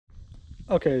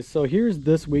Okay, so here's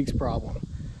this week's problem.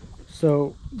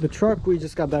 So the truck, we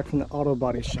just got back from the auto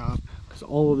body shop because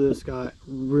all of this got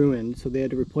ruined, so they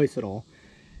had to replace it all.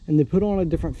 And they put on a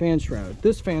different fan shroud.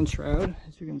 This fan shroud,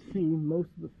 as you can see, most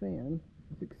of the fan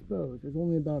is exposed. There's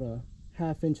only about a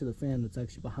 ½ inch of the fan that's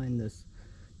actually behind this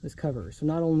cover. So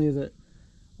not only is it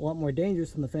a lot more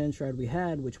dangerous than the fan shroud we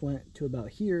had, which went to about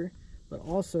here, but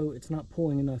also it's not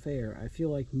pulling enough air. I feel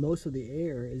like most of the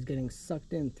air is getting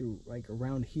sucked in through like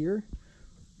around here,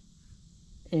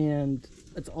 and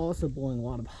it's also blowing a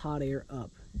lot of hot air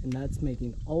up, and that's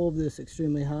making all of this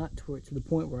extremely hot to the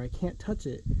point where I can't touch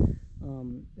it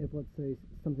if, let's say,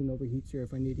 something overheats here,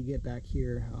 if I need to get back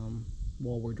here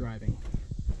while we're driving.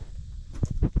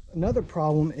 Another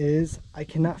problem is I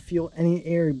cannot feel any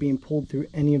air being pulled through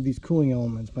any of these cooling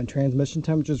elements. My transmission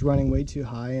temperature is running way too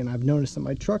high, and I've noticed that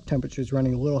my truck temperature is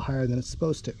running a little higher than it's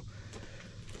supposed to.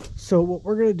 So what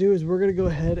we're going to do is we're going to go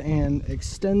ahead and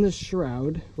extend this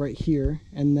shroud right here,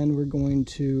 and then we're going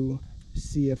to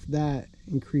see if that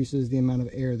increases the amount of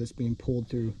air that's being pulled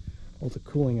through all the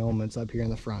cooling elements up here in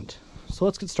the front. So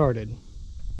let's get started.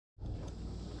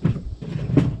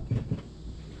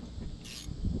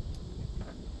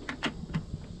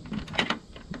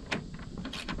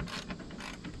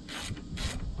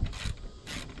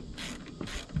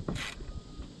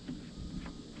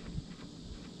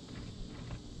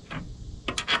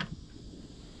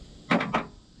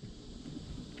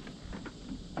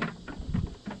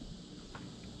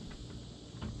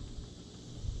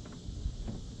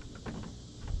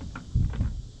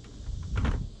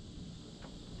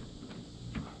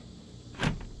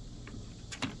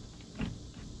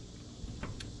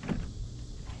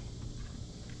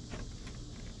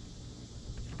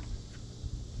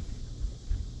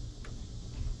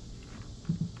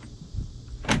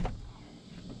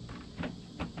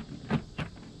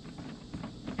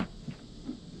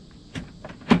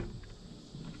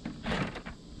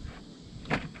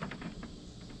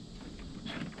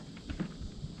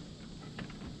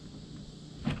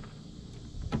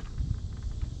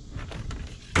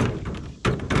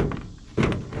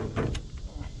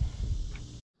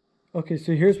 Okay,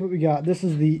 so here's what we got. This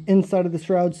is the inside of the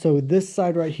shroud. So this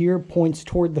side right here points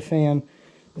toward the fan.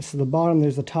 This is the bottom,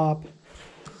 there's the top.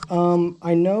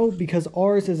 I know because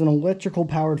ours is an electrical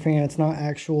powered fan, it's not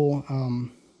actual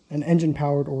an engine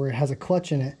powered, or it has a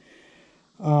clutch in it.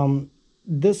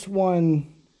 This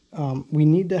one, we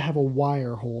need to have a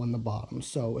wire hole in the bottom.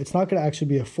 So it's not gonna actually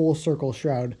be a full circle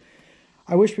shroud.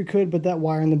 I wish we could, but that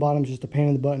wire in the bottom is just a pain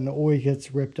in the butt and it always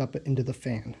gets ripped up into the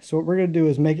fan. So what we're going to do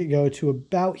is make it go to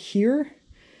about here.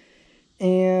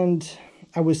 And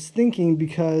I was thinking,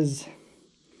 because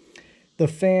the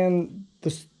fan,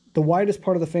 the widest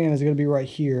part of the fan is going to be right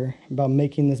here, about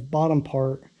making this bottom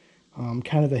part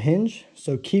kind of a hinge.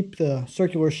 So keep the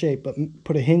circular shape, but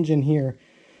put a hinge in here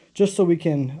just so we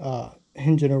can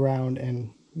hinge it around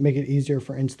and make it easier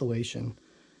for installation.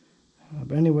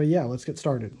 But anyway, yeah, let's get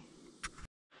started.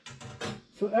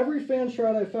 So every fan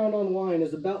shroud I found online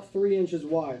is about 3 inches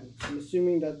wide. I'm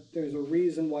assuming that there's a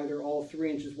reason why they're all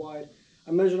 3 inches wide.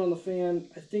 I measured on the fan.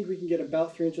 I think we can get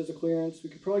about 3 inches of clearance.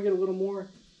 We could probably get a little more,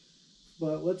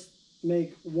 but let's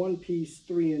make one piece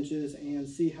 3 inches and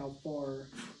see how far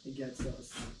it gets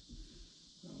us.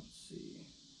 Let's see.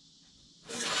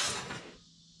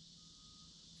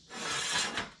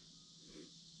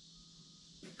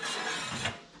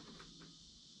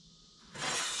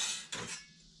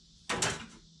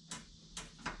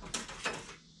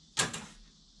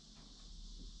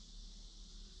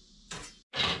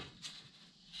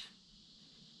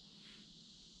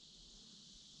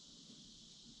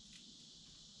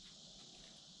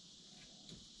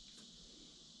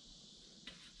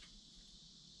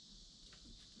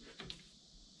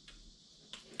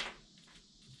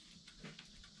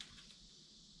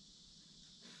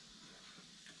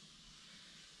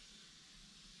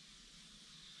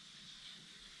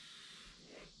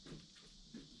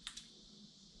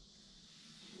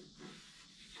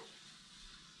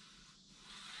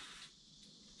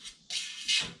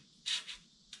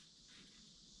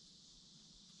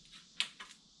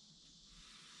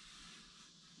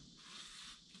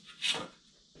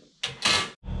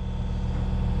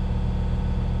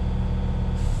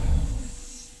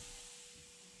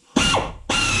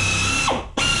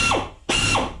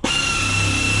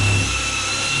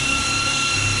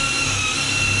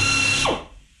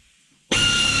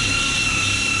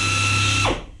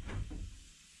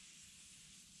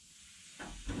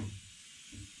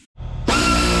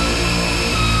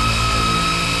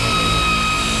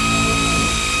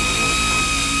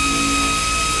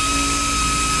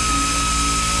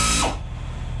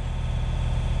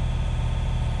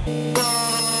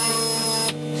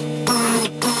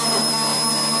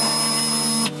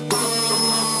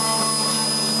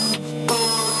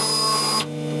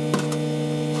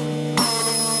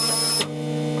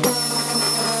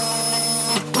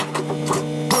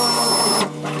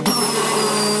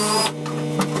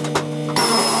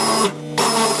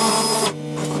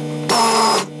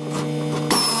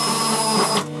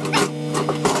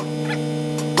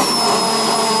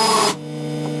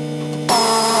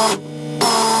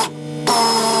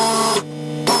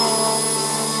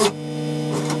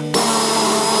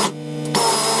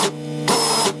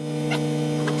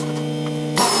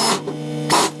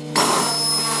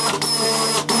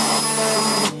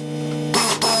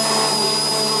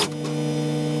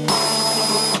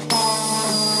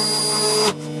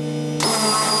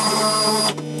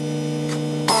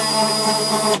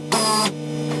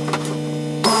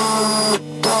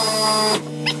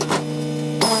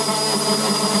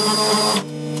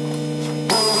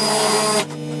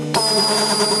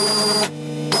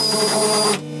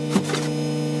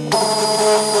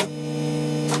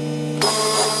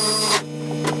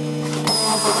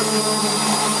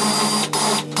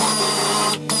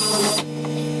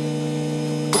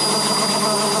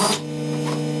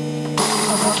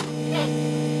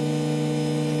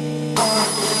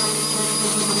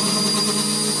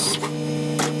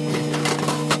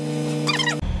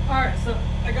 So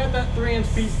I got that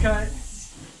 3-inch piece cut,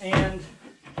 and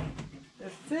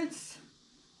it fits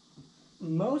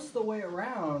most of the way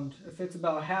around. It fits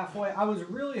about halfway. I was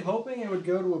really hoping it would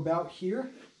go to about here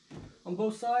on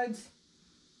both sides.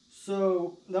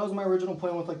 So that was my original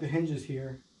plan with like the hinges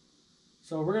here.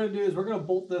 So what we're going to do is we're going to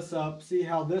bolt this up, see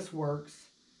how this works,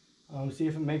 see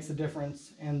if it makes a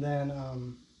difference, and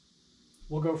then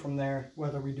we'll go from there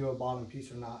whether we do a bottom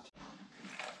piece or not.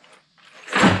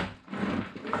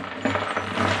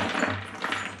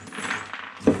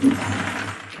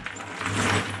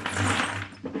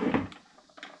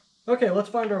 Okay, let's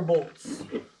find our bolts.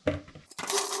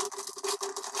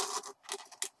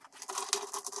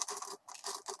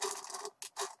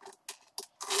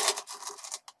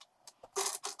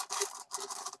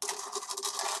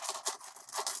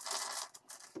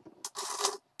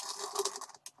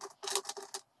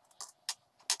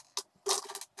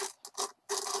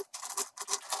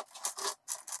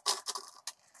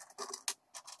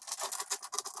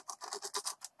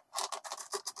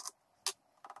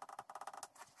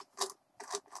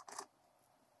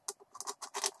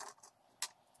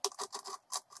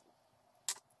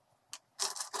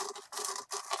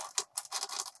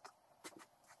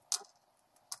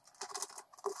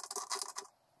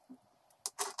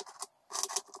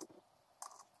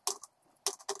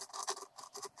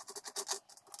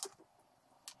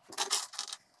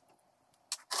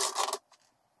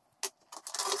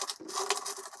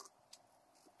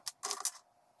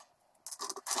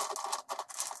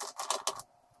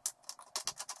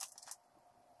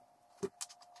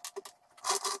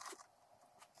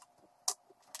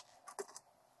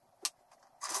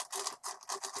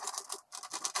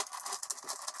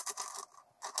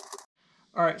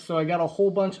 All right, so I got a whole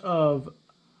bunch of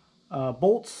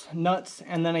bolts, nuts,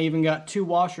 and then I even got 2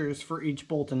 washers for each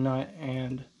bolt and nut,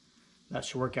 and that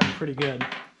should work out pretty good.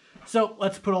 So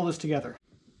let's put all this together.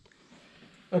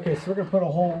 Okay, so we're gonna put a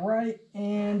hole right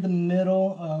in the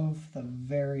middle of the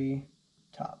very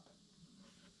top.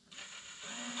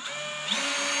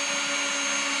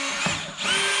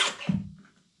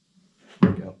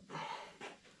 There we go.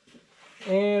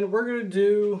 And we're gonna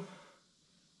do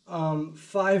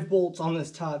 5 bolts on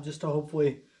this top just to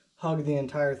hopefully hug the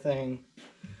entire thing.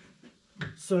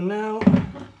 So now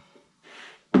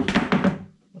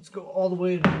let's go all the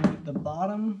way to the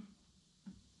bottom.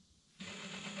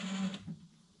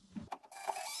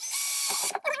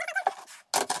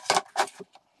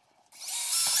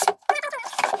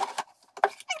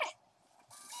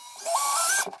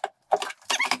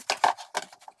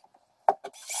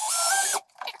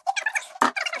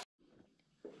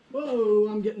 Whoa,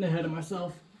 I'm getting ahead of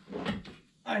myself.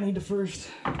 I need to first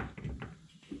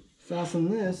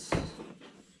fasten this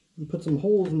and put some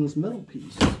holes in this metal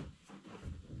piece.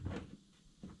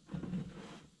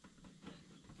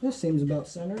 This seems about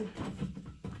centered.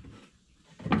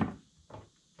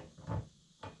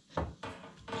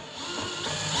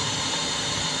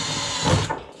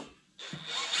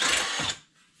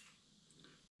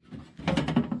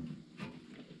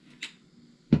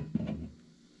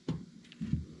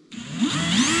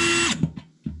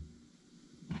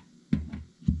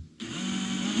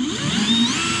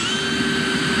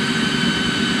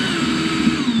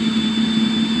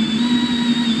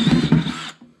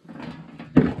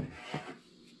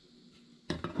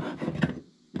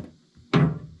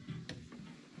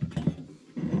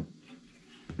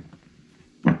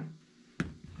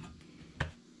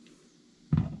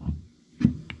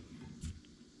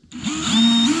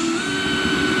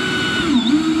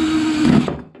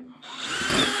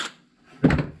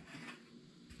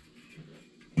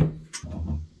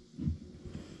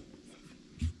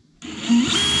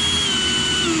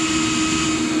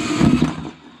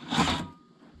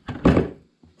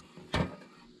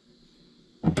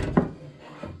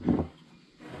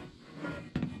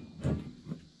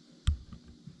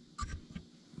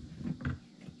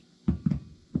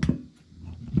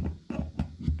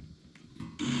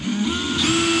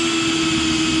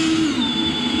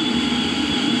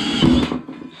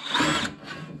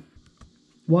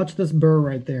 Watch this burr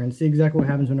right there and see exactly what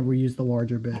happens whenever we use the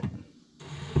larger bit.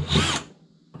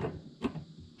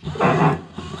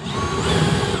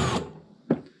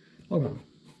 Okay,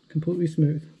 completely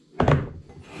smooth.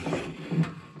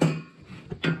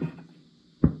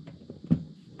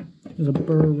 There's a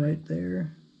burr right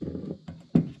there.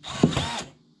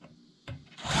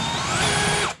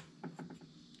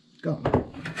 Gone.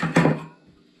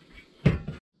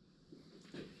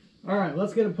 All right,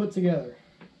 let's get it put together.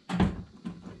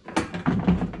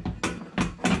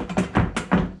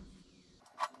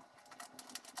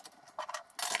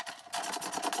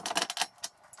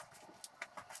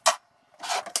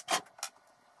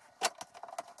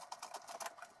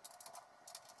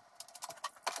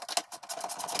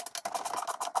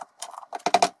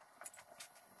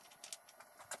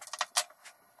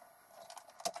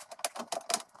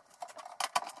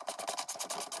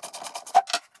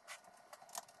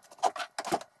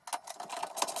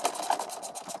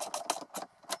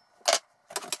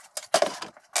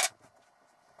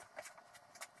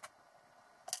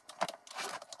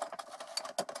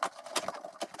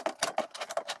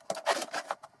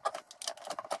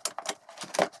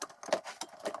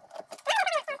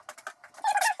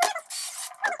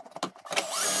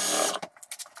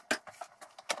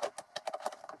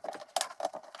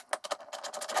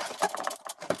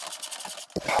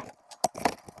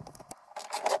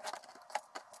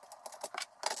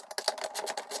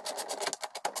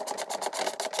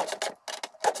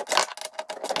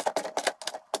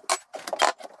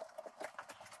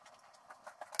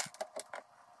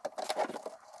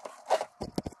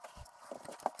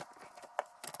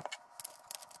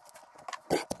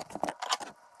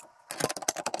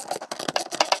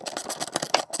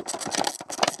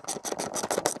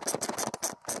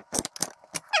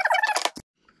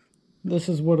 This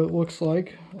is what it looks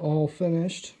like, all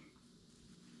finished.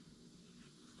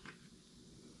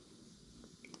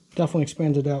 Definitely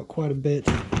expanded out quite a bit.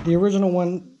 The original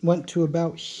one went to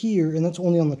about here, and that's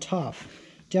only on the top.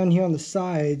 Down here on the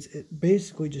sides, it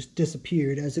basically just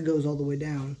disappeared as it goes all the way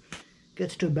down.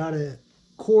 Gets to about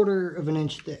 1/4 of an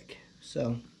inch thick.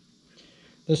 So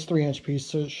this 3-inch piece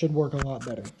should work a lot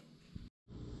better.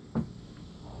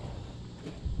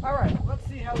 All right, let's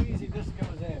see how easy this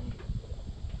goes in.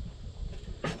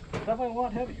 Definitely a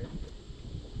lot heavier.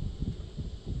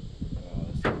 Oh,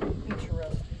 this is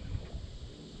interesting.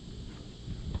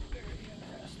 Very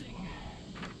interesting.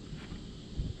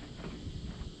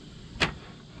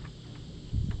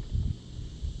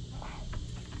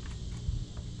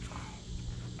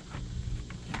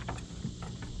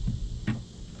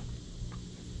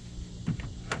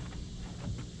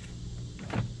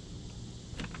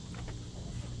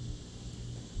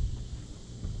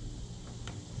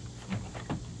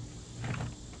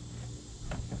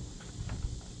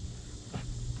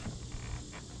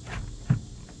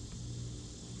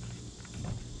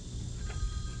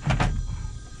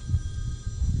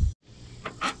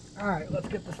 All right, let's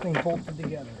get this thing bolted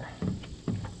together.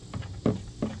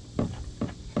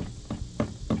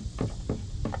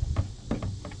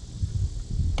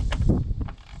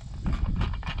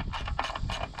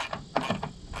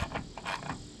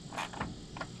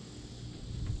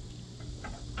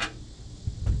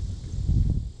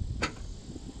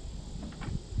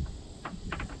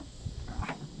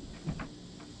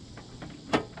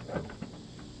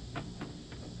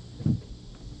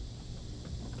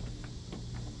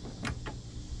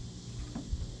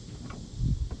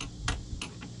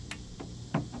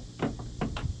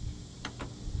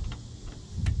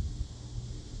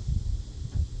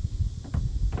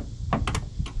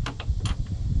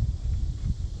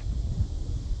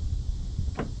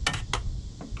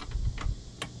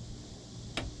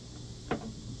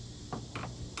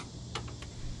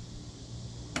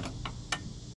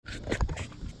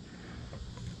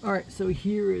 Alright, so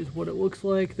here is what it looks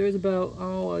like. There's about,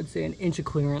 oh, I'd say 1 inch of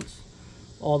clearance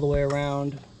all the way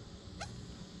around.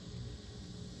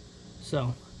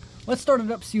 So, let's start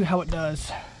it up, see how it does.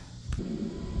 And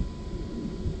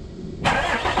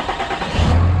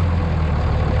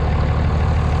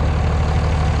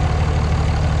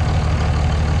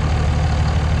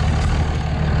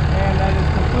that is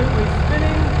completely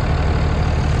spinning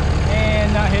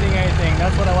and not hitting anything.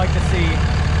 That's what I like to see.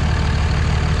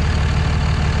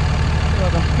 I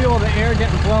can feel the air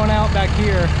getting blown out back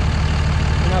here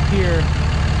and up here.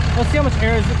 Let's see how much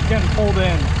air is getting pulled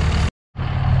in.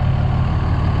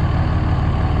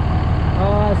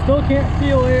 I still can't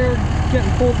feel air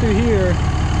getting pulled through here.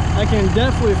 I can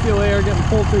definitely feel air getting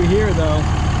pulled through here though,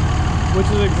 which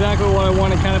is exactly what I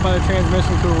wanted kind of by the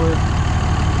transmission cooler.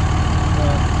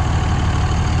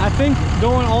 I think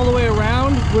going all the way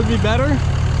around would be better,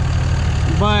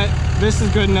 but this is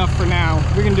good enough for now.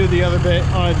 We can do the other bit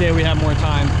on a day we have more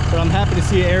time, but I'm happy to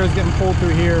see air is getting pulled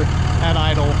through here at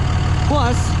idle.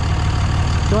 Plus,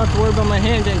 don't have to worry about my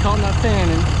hand getting caught in that fan,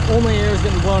 and only air is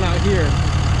getting blown out here,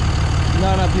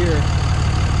 not up here.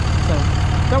 So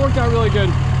that worked out really good.